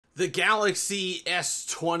The Galaxy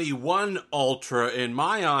S21 Ultra, in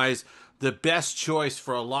my eyes, the best choice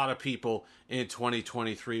for a lot of people in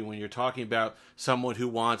 2023 when you're talking about someone who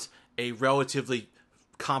wants a relatively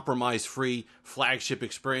compromise-free flagship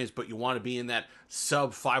experience, but you want to be in that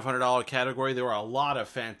sub $500 category. There are a lot of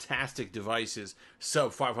fantastic devices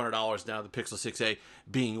sub $500 now, the Pixel 6a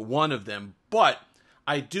being one of them, but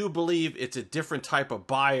I do believe it's a different type of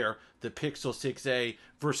buyer, the Pixel 6a,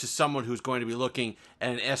 versus someone who's going to be looking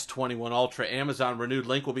at an S21 Ultra. Amazon renewed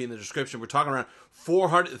link will be in the description. We're talking around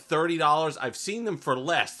 $430. I've seen them for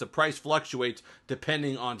less. The price fluctuates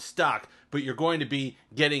depending on stock, but you're going to be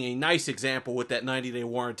getting a nice example with that 90-day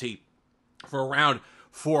warranty for around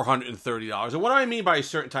 $430. And what do I mean by a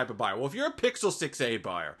certain type of buyer? Well, if you're a Pixel 6a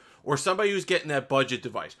buyer or somebody who's getting that budget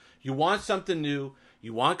device, you want something new,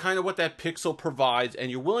 you want kind of what that Pixel provides, and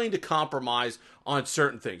you're willing to compromise on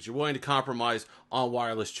certain things. You're willing to compromise on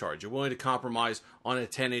wireless charge. You're willing to compromise on a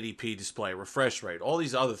 1080p display, refresh rate, all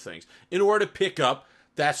these other things, in order to pick up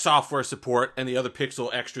that software support and the other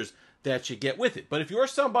Pixel extras that you get with it. But if you're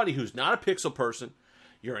somebody who's not a Pixel person,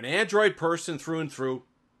 you're an Android person through and through,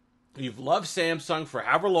 you've loved Samsung for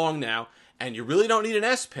however long now, and you really don't need an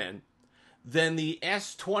S Pen, then the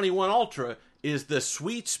S21 Ultra is the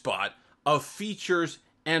sweet spot of features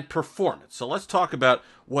and performance. So let's talk about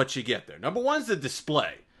what you get there. Number one is the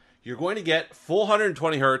display. You're going to get full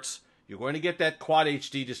 120 hertz. You're going to get that quad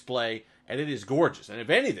HD display, and it is gorgeous. And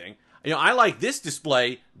if anything, I like this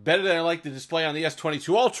display better than I like the display on the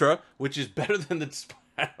S22 Ultra, which is better than the display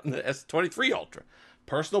on the S23 Ultra.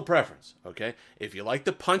 Personal preference, okay? If you like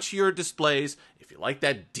the punchier displays, if you like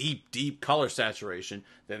that deep color saturation,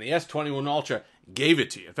 then the S21 Ultra gave it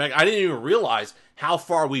to you. In fact, I didn't even realize how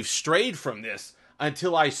far we've strayed from this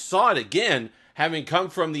until I saw it again, having come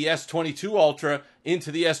from the S22 Ultra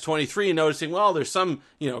into the S23 and noticing, well, there's some,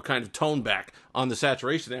 kind of tone back on the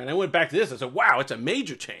saturation there. And I went back to this and said, wow, it's a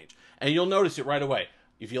major change. And you'll notice it right away.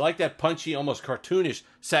 If you like that punchy, almost cartoonish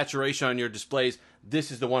saturation on your displays,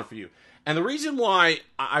 this is the one for you. And the reason why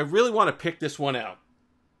I really want to pick this one out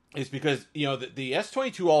is because, the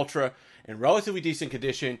S22 Ultra in relatively decent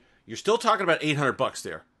condition, you're still talking about $800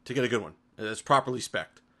 there to get a good one that's properly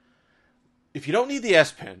spec'd. If you don't need the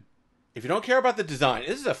S Pen, if you don't care about the design,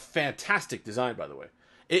 this is a fantastic design, by the way.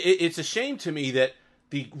 It's a shame to me that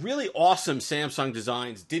the really awesome Samsung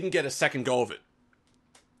designs didn't get a second go of it.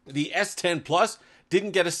 The S10 Plus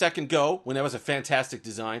didn't get a second go when that was a fantastic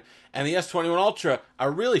design. And the S21 Ultra, a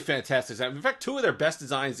really fantastic design. In fact, two of their best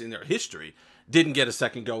designs in their history didn't get a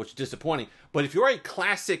second go, which is disappointing. But if you're a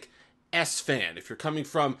classic S fan, if you're coming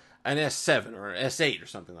from an S7 or an S8 or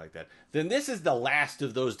something like that, then this is the last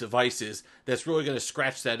of those devices that's really going to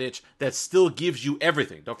scratch that itch that still gives you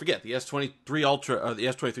everything. Don't forget, the S23 Ultra, or the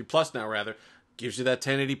S23 Plus now rather, gives you that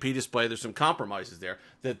 1080p display. There's some compromises there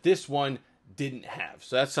that this one didn't have.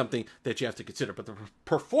 So that's something that you have to consider. But the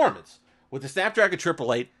performance with the Snapdragon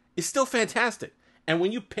 888 is still fantastic. And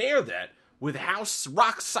when you pair that with how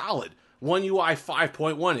rock solid OneUI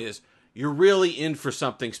 5.1 is, you're really in for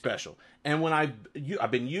something special. And when I've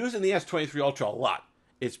been using the S23 Ultra a lot.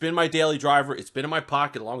 It's been my daily driver. It's been in my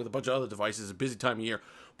pocket along with a bunch of other devices. It's a busy time of year.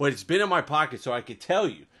 But it's been in my pocket so I could tell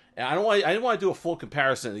you. And I didn't want to do a full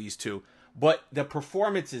comparison of these two, but the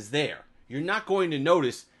performance is there. You're not going to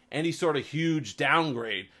notice any sort of huge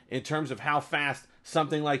downgrade in terms of how fast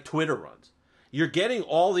something like Twitter runs. You're getting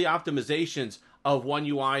all the optimizations of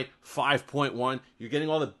OneUI 5.1. You're getting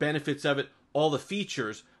all the benefits of it, all the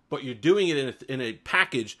features, but you're doing it in a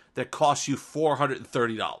package that costs you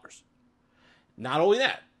 $430. Not only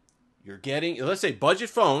that, you're getting, let's say, budget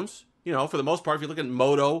phones. For the most part, if you look at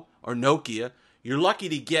Moto or Nokia, you're lucky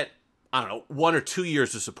to get, 1 or 2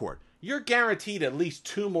 years of support. You're guaranteed at least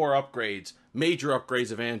 2 more upgrades, major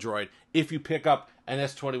upgrades of Android, if you pick up an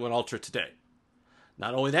S21 Ultra today.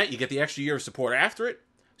 Not only that, you get the extra year of support after it,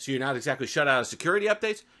 so you're not exactly shut out of security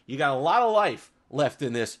updates. You got a lot of life left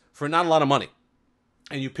in this for not a lot of money.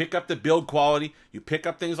 And you pick up the build quality, you pick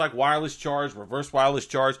up things like wireless charge, reverse wireless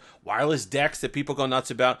charge, wireless decks that people go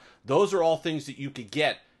nuts about. Those are all things that you could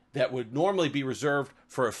get that would normally be reserved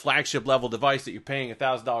for a flagship level device that you're paying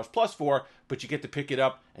 $1,000 plus for, but you get to pick it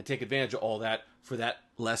up and take advantage of all that for that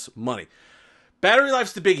less money. Battery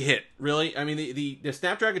life's the big hit, really. I mean, the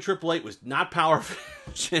Snapdragon 888 was not power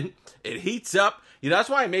efficient. It heats up. That's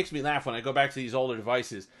why it makes me laugh when I go back to these older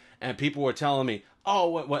devices and people were telling me,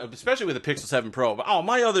 especially with the Pixel 7 Pro,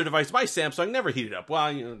 my other device, my Samsung never heated up.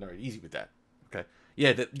 Well, they're easy with that. Okay.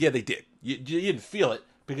 Yeah, they did. You didn't feel it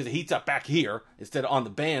because it heats up back here instead of on the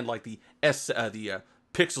band like the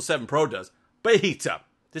Pixel 7 Pro does. But it heats up.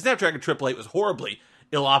 The Snapdragon 888 was horribly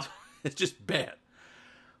ill-optimized. It's just bad.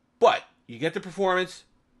 But you get the performance,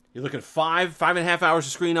 You're looking 5.5 hours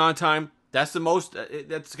of screen on time. That's the most.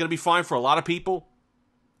 That's going to be fine for a lot of people.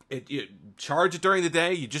 You charge it during the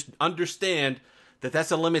day. You just understand that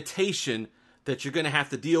that's a limitation that you're going to have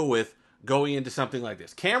to deal with going into something like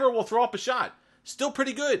this. Camera will throw up a shot. Still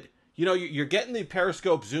pretty good. You know, you're getting the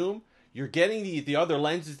periscope zoom. You're getting the other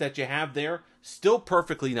lenses that you have there. Still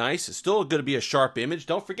perfectly nice. It's still going to be a sharp image.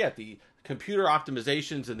 Don't forget, the computer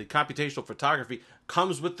optimizations and the computational photography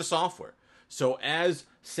comes with the software. So as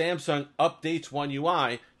Samsung updates One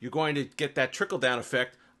UI, you're going to get that trickle-down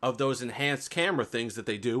effect of those enhanced camera things that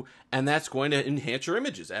they do, and that's going to enhance your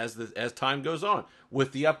images as time goes on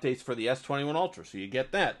with the updates for the S21 Ultra. So you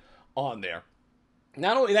get that on there.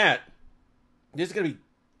 Not only that, this is going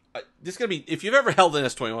to be, if you've ever held an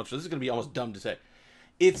S21 Ultra, this is going to be almost dumb to say.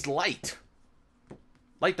 It's light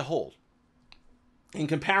to hold. In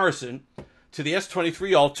comparison to the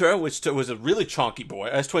S23 Ultra, which was a really chunky boy.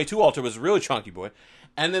 S22 Ultra was a really chunky boy.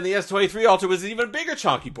 And then the S23 Ultra was an even bigger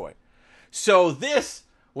chunky boy. So this,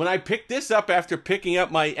 when I picked this up after picking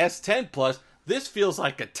up my S10 Plus, this feels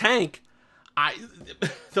like a tank.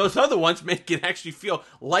 Those other ones make it actually feel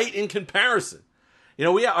light in comparison. You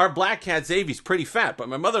know, our black cat Xavier's pretty fat, but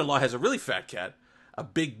my mother-in-law has a really fat cat, a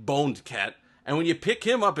big boned cat. And when you pick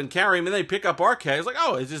him up and carry him and they pick up our cat, it's like,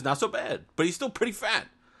 oh, it's just not so bad. But he's still pretty fat.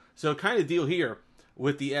 So kind of deal here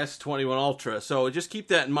with the S21 Ultra. So just keep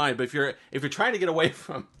that in mind. But if you're trying to get away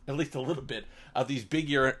from at least a little bit of these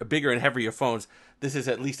bigger and heavier phones, this is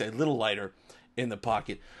at least a little lighter in the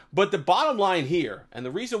pocket. But the bottom line here, and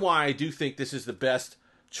the reason why I do think this is the best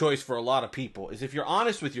choice for a lot of people, is if you're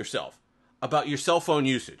honest with yourself about your cell phone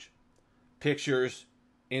usage, pictures,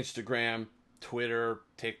 Instagram, Twitter,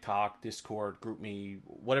 TikTok, Discord, GroupMe,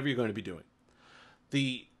 whatever you're going to be doing,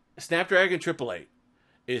 the Snapdragon 888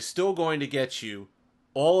 is still going to get you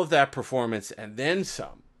all of that performance and then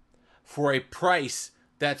some for a price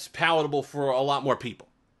that's palatable for a lot more people.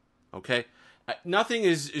 Okay? Nothing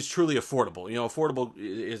is truly affordable. You know, affordable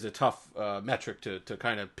is a tough metric to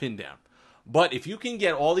kind of pin down. But if you can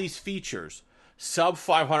get all these features sub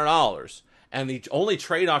 $500, and the only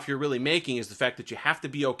trade-off you're really making is the fact that you have to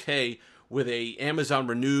be okay with a Amazon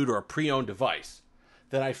Renewed or a pre-owned device,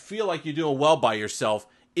 then I feel like you're doing well by yourself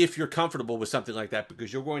if you're comfortable with something like that,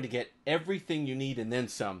 because you're going to get everything you need and then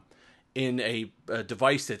some in a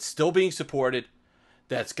device that's still being supported,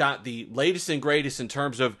 that's got the latest and greatest in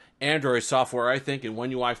terms of Android software, I think, in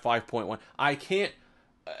One UI 5.1. I can't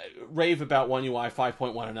rave about One UI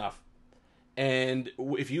 5.1 enough. And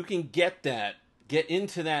if you can get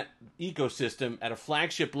into that ecosystem at a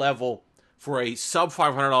flagship level for a sub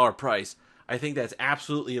 $500 price, I think that's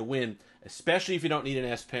absolutely a win, especially if you don't need an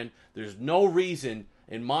S Pen. There's no reason,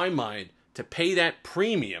 in my mind, to pay that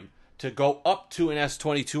premium to go up to an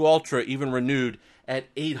S22 Ultra, even renewed,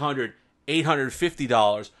 at $800,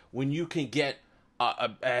 $850, when you can get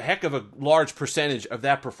a heck of a large percentage of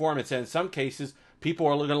that performance. And in some cases, people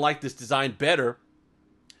are going to like this design better.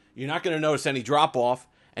 You're not going to notice any drop-off,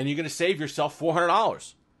 and you're going to save yourself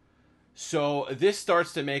 $400. So this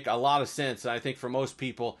starts to make a lot of sense, and I think for most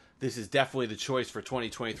people, this is definitely the choice for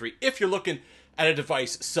 2023. If you're looking at a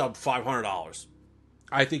device sub $500,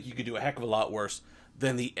 I think you could do a heck of a lot worse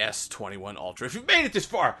than the S21 Ultra. If you've made it this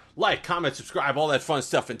far, like, comment, subscribe, all that fun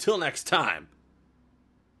stuff. Until next time,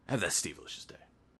 have that Steve-licious day.